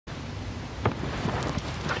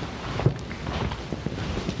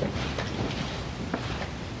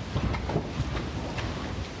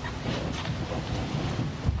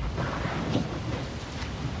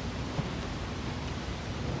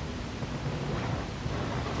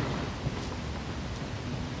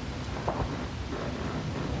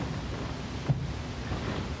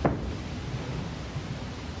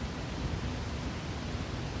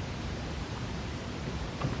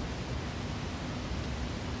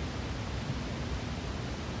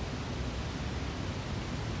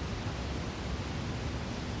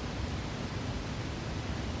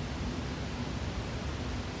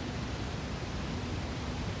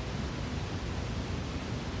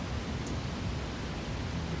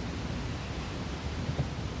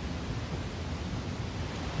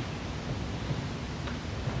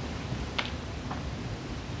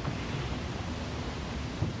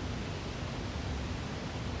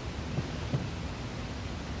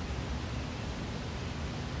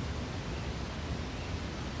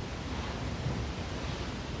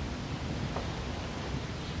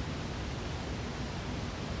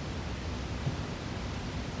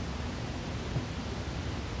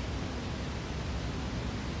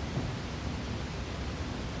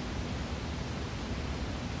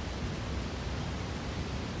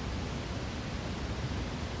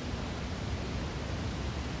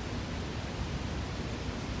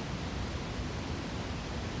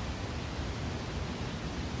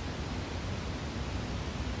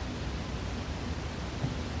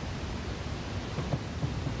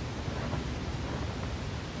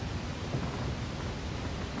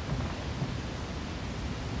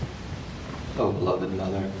O beloved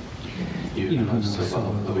Mother, you who know so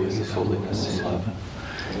well the ways of holiness and love,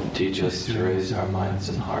 teach us to raise our minds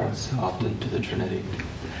and hearts often to the Trinity,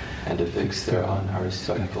 and to fix thereon our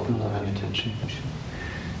respectful and loving attention.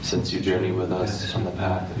 Since you journey with us on the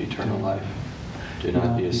path of eternal life, do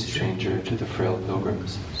not be a stranger to the frail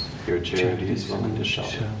pilgrims your charity is willing to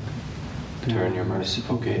shelter. Turn your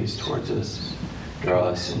merciful gaze towards us, draw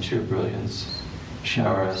us into your brilliance,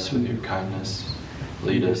 shower us with your kindness,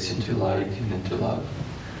 lead us into light and into love,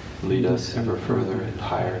 lead us ever further and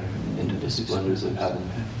higher into the splendors of heaven.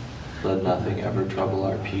 Let nothing ever trouble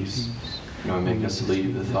our peace, nor make us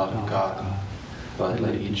leave the thought of God, but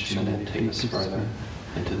let each minute take us further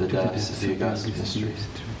into the depths of the august mystery,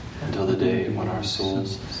 until the day when our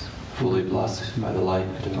souls, fully blessed by the light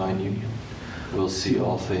of divine union, will see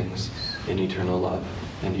all things in eternal love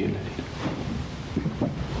and unity.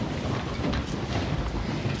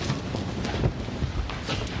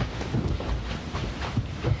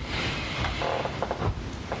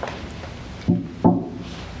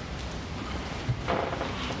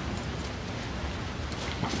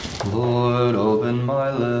 Lord, open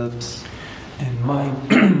my lips, and my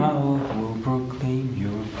mouth will proclaim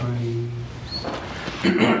your praise.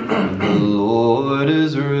 The Lord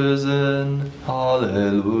is risen,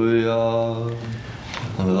 hallelujah.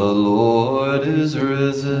 The Lord is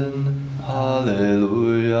risen,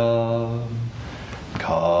 hallelujah.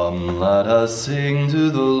 Come, let us sing to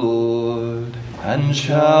the Lord, and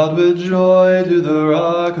shout with joy to the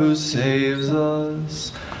Rock who saves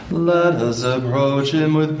us. Let us approach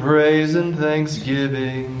him with praise and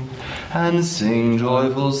thanksgiving, and sing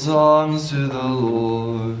joyful songs to the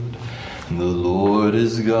Lord. The Lord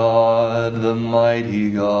is God, the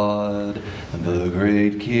mighty God, the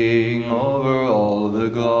great King over all the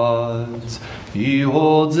gods. He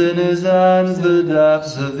holds in his hands the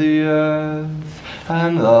depths of the earth,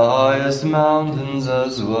 and the highest mountains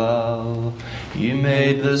as well. He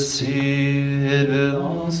made the sea, it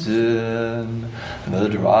belongs to him, the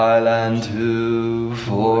dry land too,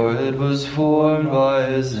 for it was formed by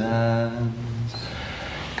his hands.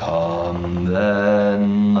 Come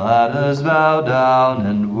then, let us bow down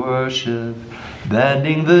and worship,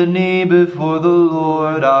 bending the knee before the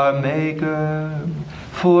Lord our Maker.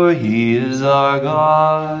 For he is our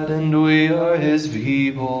God, and we are his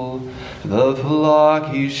people, the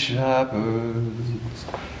flock he shepherds.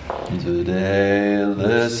 Today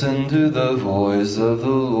listen to the voice of the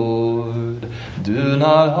Lord. Do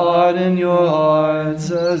not harden your hearts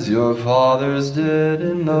as your fathers did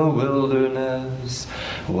in the wilderness,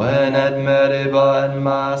 when at Meribah and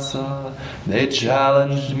Massah they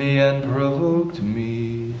challenged me and provoked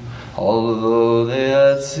me, although they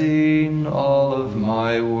had seen all of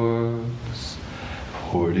my works.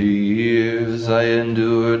 40 years I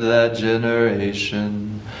endured that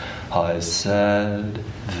generation. I said,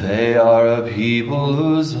 they are a people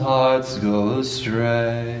whose hearts go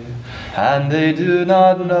astray, and they do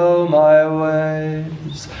not know my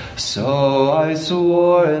ways. So I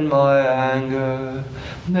swore in my anger,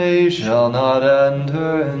 they shall not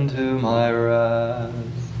enter into my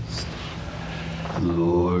rest.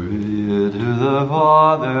 Glory to the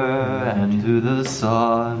Father, and to the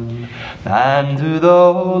Son, and to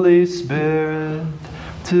the Holy Spirit,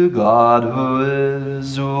 to God who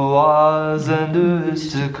is, who was, and who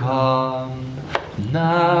is to come,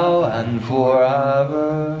 now and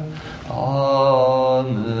forever.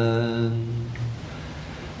 Amen.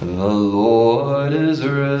 The Lord is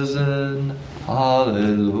risen.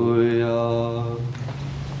 Hallelujah.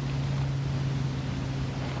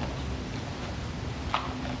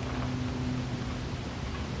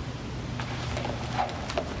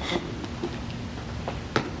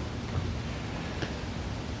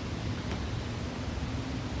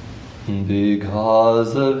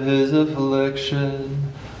 Because of his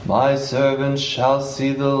affliction, my servant shall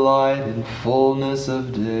see the light in fullness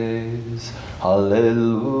of days.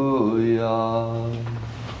 Hallelujah.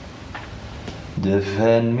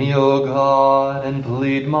 Defend me, O God, and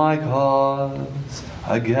plead my cause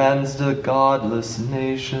against a godless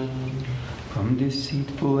nation. From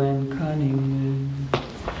deceitful and cunning men,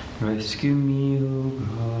 rescue me, O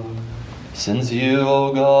God. Since you,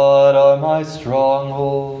 O God, are my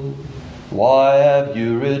stronghold, why have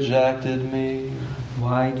you rejected me?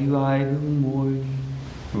 Why do I the morning,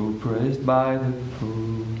 oppressed by the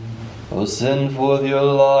foe? O send forth your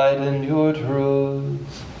light and your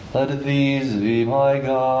truth. Let these be my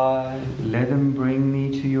guide. Let them bring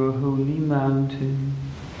me to your holy mountain,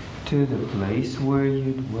 to the place where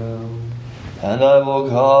you dwell. And I will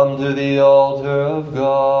come to the altar of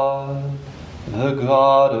God, the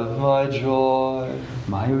God of my joy.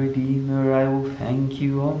 My Redeemer, I will thank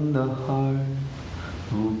you on the harp.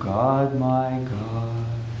 O God, my God.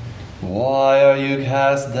 Why are you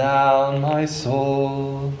cast down, my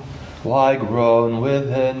soul? Why groan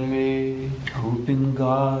within me? Hope in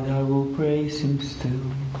God, I will praise him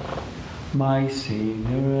still, my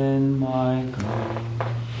Savior and my God.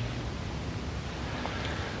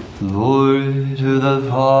 Glory to the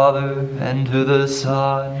Father, and to the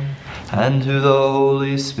Son, and to the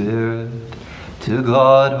Holy Spirit, to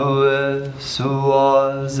God who is, who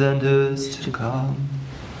was, and is to come,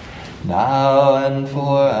 now and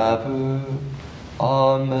forever.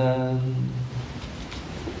 Amen.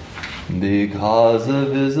 Because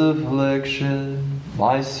of his affliction,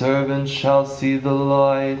 my servant shall see the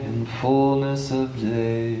light in fullness of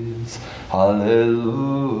days.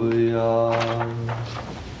 Hallelujah.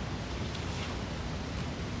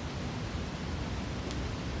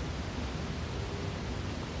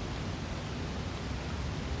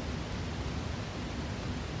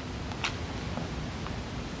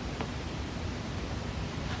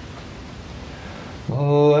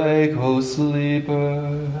 Awake, O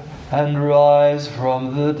sleeper, and rise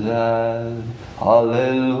from the dead.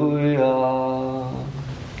 Alleluia.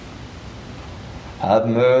 Have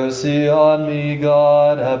mercy on me,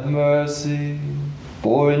 God, have mercy.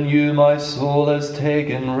 For in you my soul has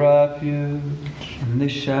taken refuge. In the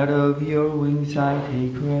shadow of your wings I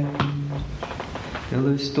take refuge, till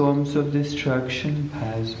the storms of destruction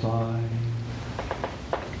pass by.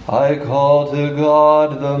 I call to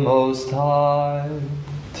God the Most High,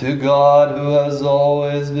 to God who has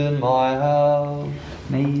always been my help.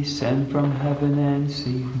 May he send from heaven and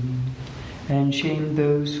save me, and shame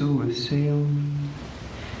those who assail me.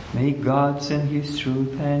 May God send his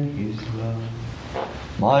truth and his love.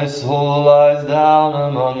 My soul lies down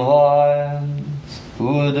among lions,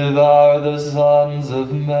 who would devour the sons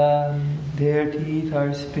of men. Their teeth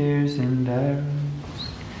are spears and arrows,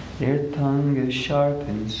 their tongue is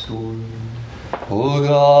sharpened sword. O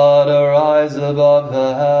God, arise above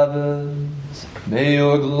the heavens. May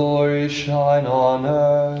your glory shine on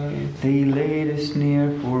earth. They laid a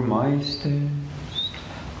snare for my steps.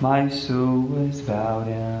 My soul was bowed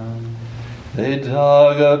down. They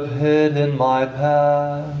dug a pit in my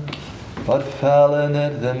path, but fell in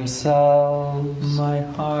it themselves. My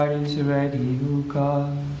heart is ready, O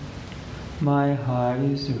God. My heart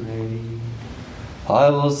is ready. I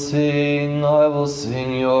will sing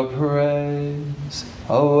your praise.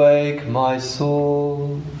 Awake, my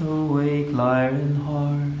soul. Awake, lyre and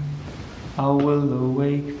harp. I will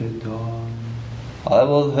awake the dawn. I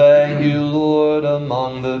will thank you, Lord,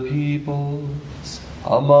 among the peoples.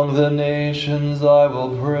 Among the nations I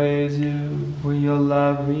will praise you. For your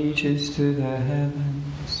love reaches to the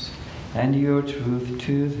heavens, and your truth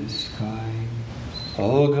to the skies.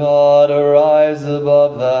 O God, arise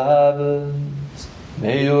above the heavens.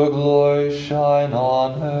 May your glory shine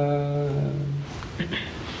on earth.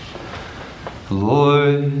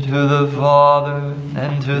 Glory to the Father,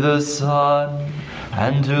 and to the Son,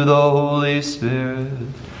 and to the Holy Spirit,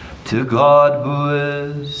 to God who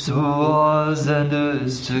is, who was, and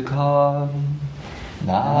is to come,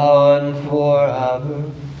 now and forever.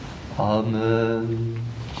 Amen.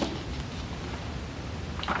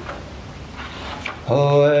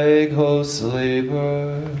 Awake, O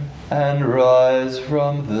sleeper, and rise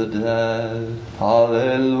from the dead.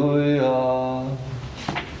 Hallelujah.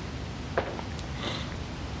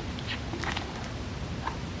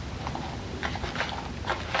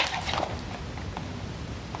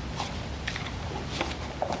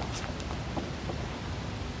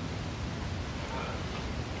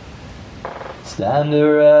 Stand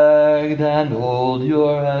erect and hold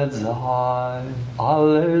your heads high.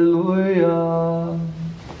 Alleluia.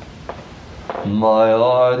 My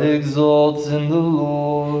heart exults in the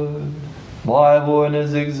Lord. My horn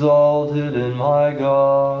is exalted in my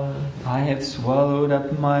God. I have swallowed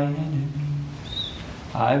up my enemies.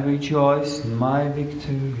 I rejoice in my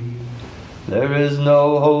victory. There is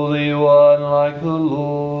no holy one like the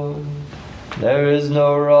Lord. There is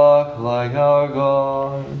no rock like our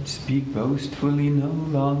God. Speak boastfully no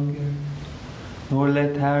longer, nor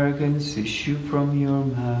let arrogance issue from your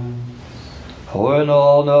mouth. For an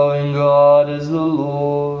all-knowing God is the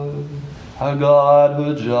Lord, a God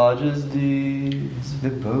who judges deeds. The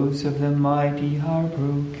bows of the mighty are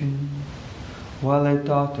broken, while a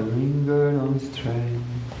tottering gird on strength.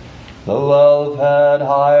 The well-fed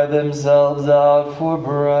hire themselves out for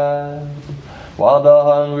bread, while the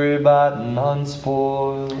hungry batten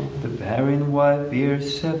unspoiled. The barren wife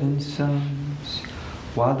bears 7 sons,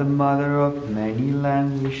 while the mother of many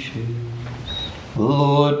languishes. The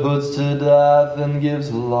Lord puts to death and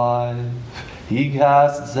gives life. He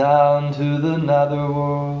casts down to the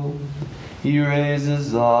netherworld. He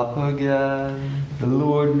raises up again. The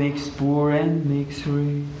Lord makes poor and makes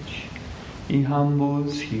rich. He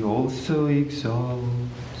humbles, he also exalts.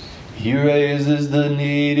 He raises the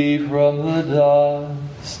needy from the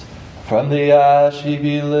dust. From the ash heap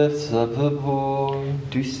he lifts up the poor.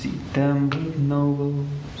 To seat them with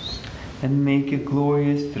nobles, and make a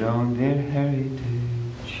glorious throne their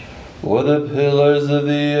heritage. For the pillars of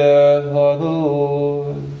the earth are the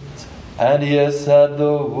Lord's, and he has set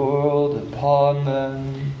the world upon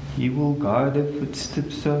them. He will guard the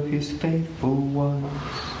footsteps of his faithful ones,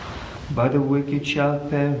 but the wicked shall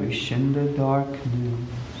perish in the darkness.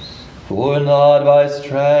 For not by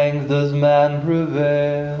strength does man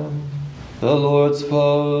prevail. The Lord's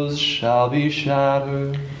foes shall be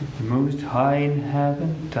shattered. The Most High in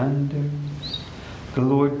heaven thunders. The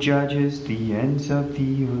Lord judges the ends of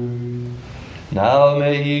the earth. Now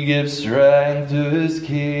may he give strength to his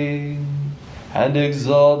king, and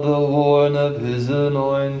exalt the horn of his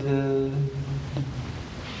anointed.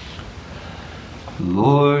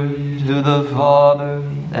 Lord, to the Father,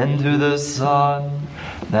 and to the Son,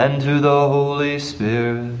 and to the Holy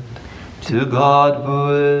Spirit, to God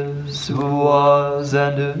who is, who was,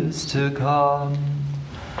 and who is to come,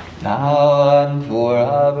 now and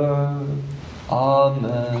forever.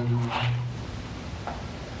 Amen.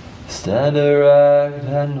 Stand erect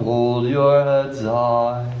and hold your heads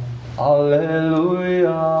high.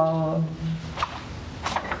 Alleluia.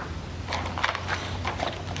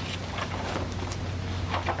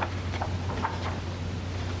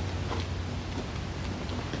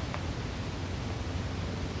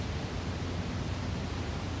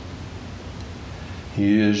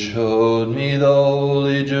 He showed me the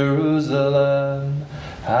holy Jerusalem,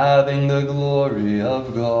 having the glory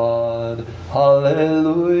of God.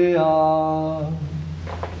 Alleluia.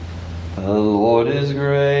 The Lord is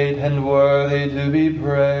great and worthy to be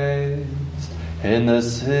praised in the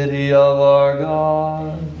city of our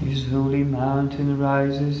God. His holy mountain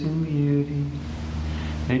rises in beauty,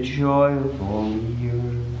 the joy of all the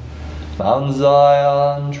earth. Mount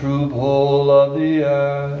Zion, true pole of the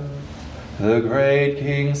earth, the great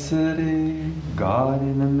King city. God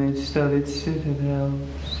in the midst of its citadels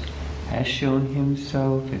has shown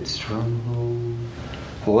himself its stronghold.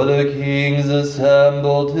 For the kings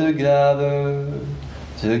assembled together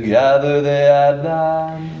they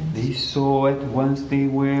advanced. They saw at once, they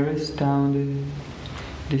were astounded.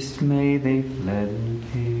 Dismay, they fled in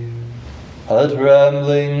fear. A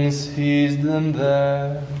trembling seized them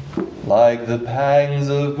there, like the pangs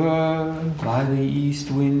of birth. By the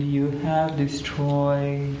east wind you have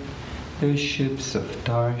destroyed the ships of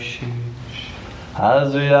Tarshish.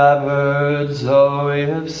 As we have heard, so we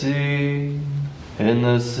have seen, in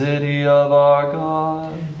the city of our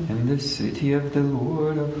God, in the city of the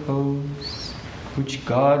Lord of hosts, which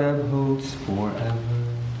God upholds forever.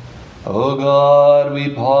 O God,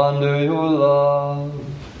 we ponder your love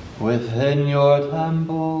within your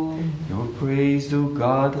temple. Your praise, O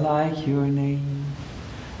God, like your name,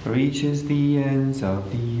 reaches the ends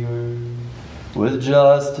of the earth. With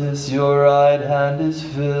justice your right hand is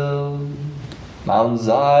filled. Mount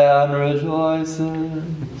Zion rejoices.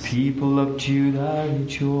 The people of Judah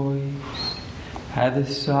rejoice at the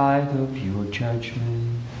sight of your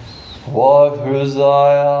judgments. Walk through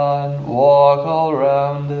Zion, walk all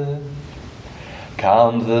round it.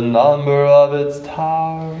 Count the number of its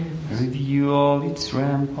towers. Review all its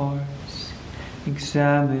ramparts.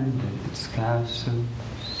 Examine its castles.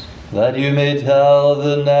 That you may tell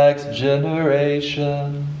the next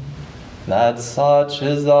generation that such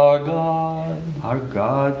is our God. Our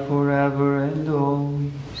God forever and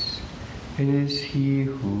always. It is He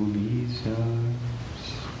who leads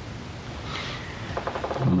us.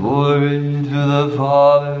 Glory to the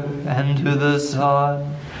Father, and to the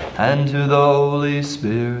Son, and to the Holy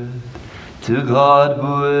Spirit, to God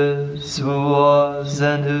who is, who was,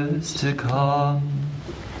 and who is to come,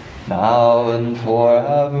 now and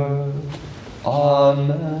forever.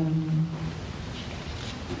 Amen.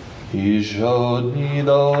 He showed me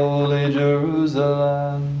the holy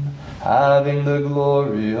Jerusalem, having the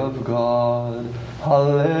glory of God.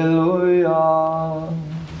 Alleluia.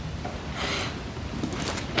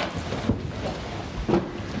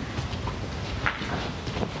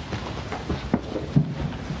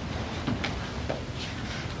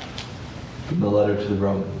 From the letter to the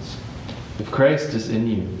Romans. If Christ is in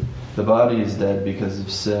you, the body is dead because of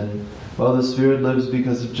sin, while the Spirit lives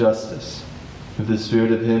because of justice. If the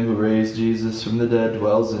Spirit of him who raised Jesus from the dead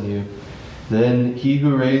dwells in you, then he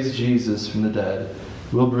who raised Jesus from the dead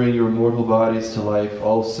will bring your mortal bodies to life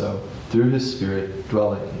also through his Spirit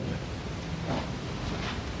dwelling in you.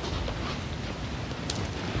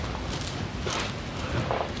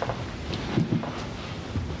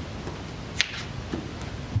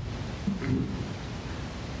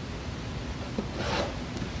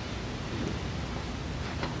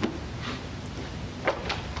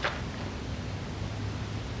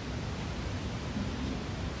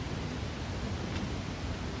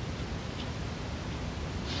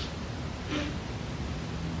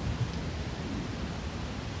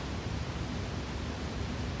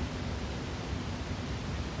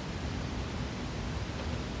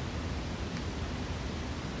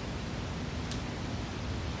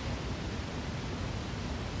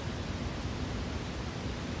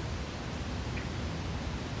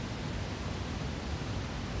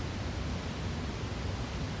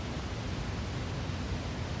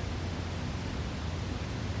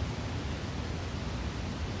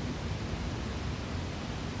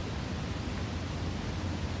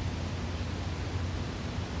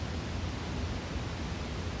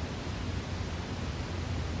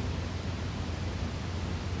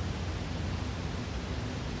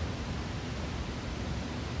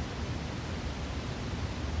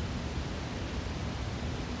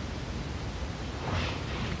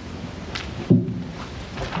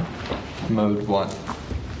 Mode 1.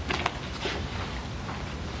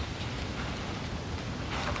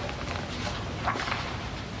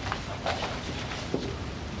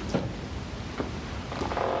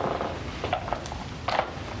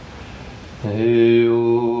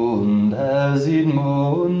 Eum desit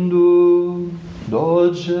mundum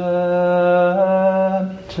docet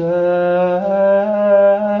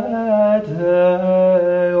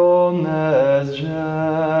omnes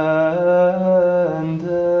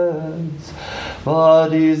gentes,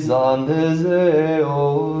 vadis andes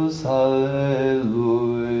eos, alleluia,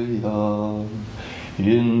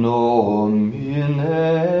 in nomine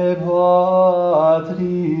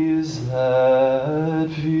Patris et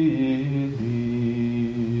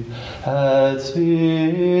Filii et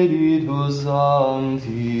Spiritus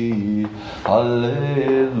Sancti,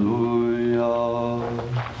 alleluia.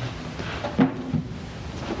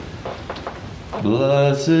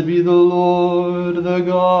 Blessed be the Lord, the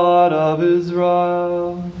God of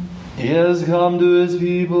Israel. He has come to his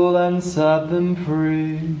people and set them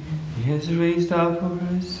free. He has raised up for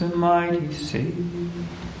us a mighty Savior,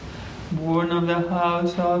 born of the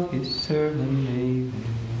house of his servant David.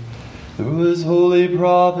 Through his holy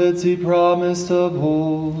prophets he promised of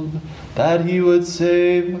old that he would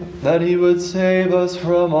save us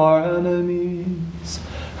from our enemies,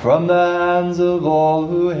 from the hands of all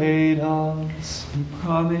who hate us. He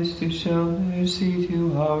promised to show mercy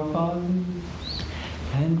to our fathers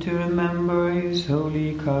and to remember his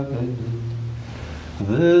holy covenant.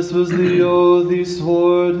 This was the oath he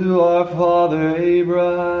swore to our father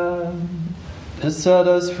Abraham, to set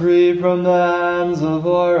us free from the hands of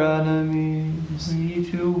our enemies. We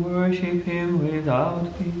to worship him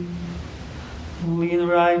without fear, holy and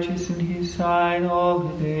righteous in his sight all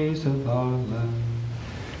the days of our life.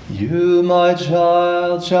 You, my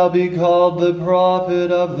child, shall be called the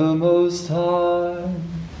prophet of the Most High,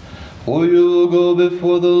 for you will go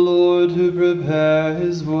before the Lord to prepare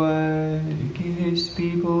his way, To give his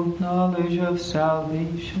people knowledge of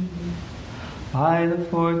salvation by the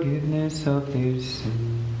forgiveness of their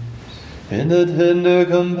sins. in the tender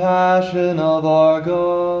compassion of our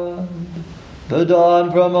God. The dawn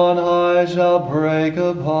from on high shall break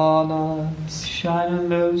upon us. Shine on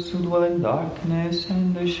those who dwell in darkness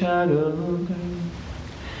and the shadow of death,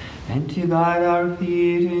 and to guide our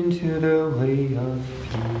feet into the way of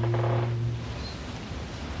peace.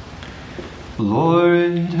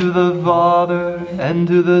 Glory to the Father, and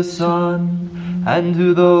to the Son, and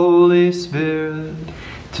to the Holy Spirit,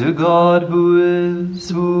 to God who is,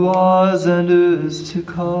 who was, and is to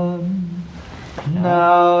come,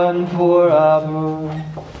 now and forever.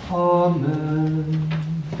 Amen.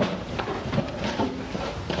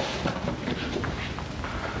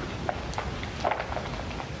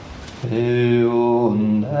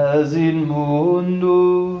 Eum desit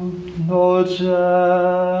mundum docet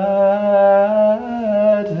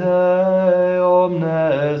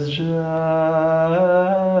omnes gentes,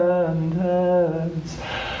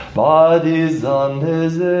 vadis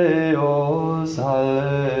andes eos,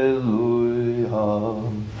 alleluia,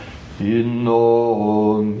 in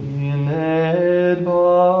nomine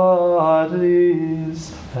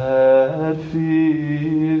Patris et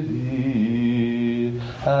Filii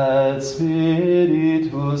et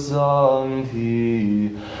Spiritus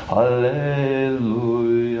Sancti, alleluia.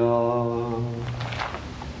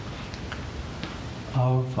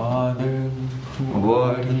 Our Father, who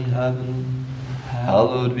art in heaven,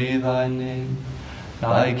 hallowed be thy name.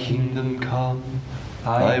 Thy kingdom come,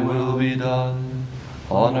 thy will be done,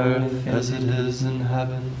 on earth as it is in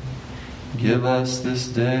heaven. Give us this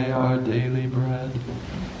day our daily bread,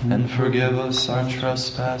 and forgive us our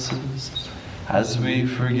trespasses, as we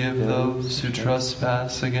forgive those who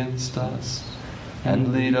trespass against us.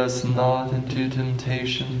 And lead us not into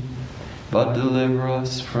temptation, but deliver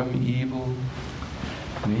us from evil.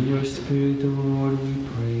 May your Spirit, O Lord, we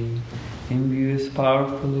pray, imbue us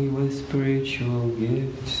powerfully with spiritual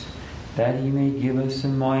gifts, that he may give us a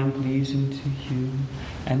mind pleasing to you,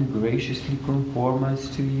 and graciously conform us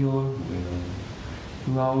to your will.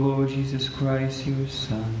 Through our Lord Jesus Christ, your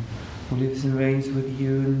Son, who lives and reigns with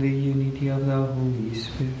you in the unity of the Holy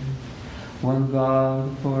Spirit, one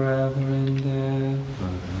God, forever and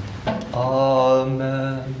ever.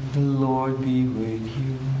 Amen. The Lord be with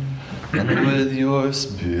you. And with your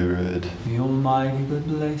spirit. The Almighty God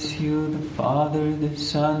bless you, the Father, the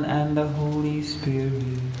Son, and the Holy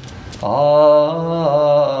Spirit. Amen.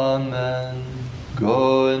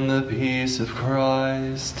 Go in the peace of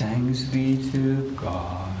Christ. Thanks be to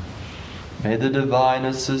God. May the divine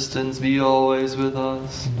assistance be always with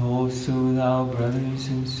us. And also with our brothers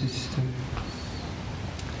and sisters.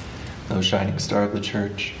 Thou shining star of the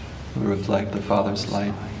Church, who reflect the Father's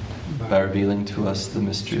light, by revealing to us the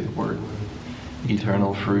mystery of the Word,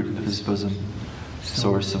 eternal fruit of his bosom,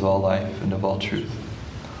 source of all life and of all truth.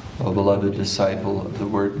 O beloved disciple of the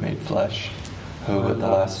Word made flesh, who at the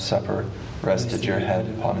Last Supper rested your head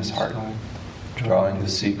upon his heart, drawing the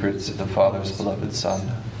secrets of the Father's beloved Son,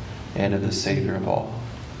 and of the Savior of all.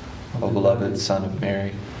 O beloved Son of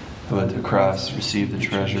Mary, who at the cross received the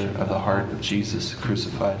treasure of the heart of Jesus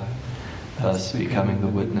crucified, thus becoming the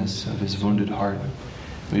witness of his wounded heart,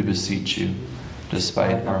 we beseech you,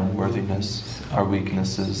 despite our unworthiness, our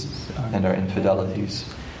weaknesses, and our infidelities,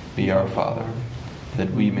 be our Father,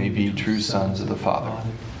 that we may be true sons of the Father,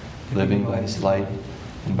 living by his light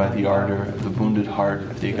and by the ardor of the wounded heart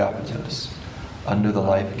of the Agapetos, under the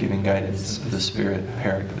life-giving guidance of the Spirit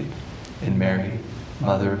Paraclete, in Mary,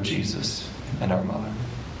 Mother of Jesus, and our Mother.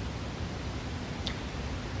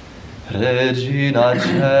 Regina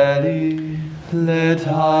Caeli,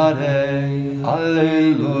 letare,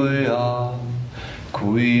 alleluia,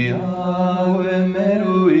 quia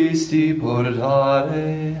meruisti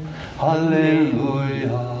portare,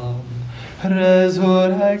 alleluia,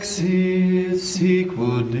 resurrexit,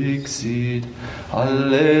 sicut dixit,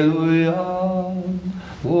 alleluia,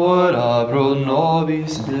 ora pro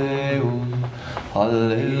nobis Deum,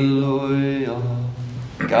 alleluia,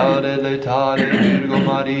 gaudet letare Virgo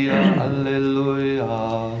Maria,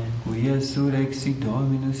 alleluia, Quia surrexit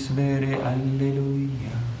Dominus vere,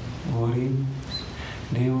 alleluia. Oremus,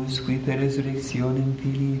 Deus qui per resurrectionem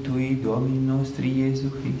Filii Tui, Domini nostri Iesu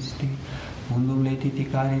Christi, mundum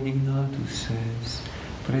letificare dignatus es,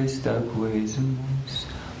 presta quesumus,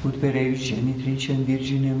 ut per eius genitricem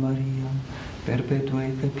Virgine Maria,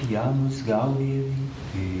 perpetue capiamus gaudie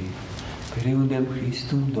vitae, per eundem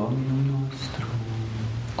Christum Dominum nostrum.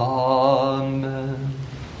 Amen.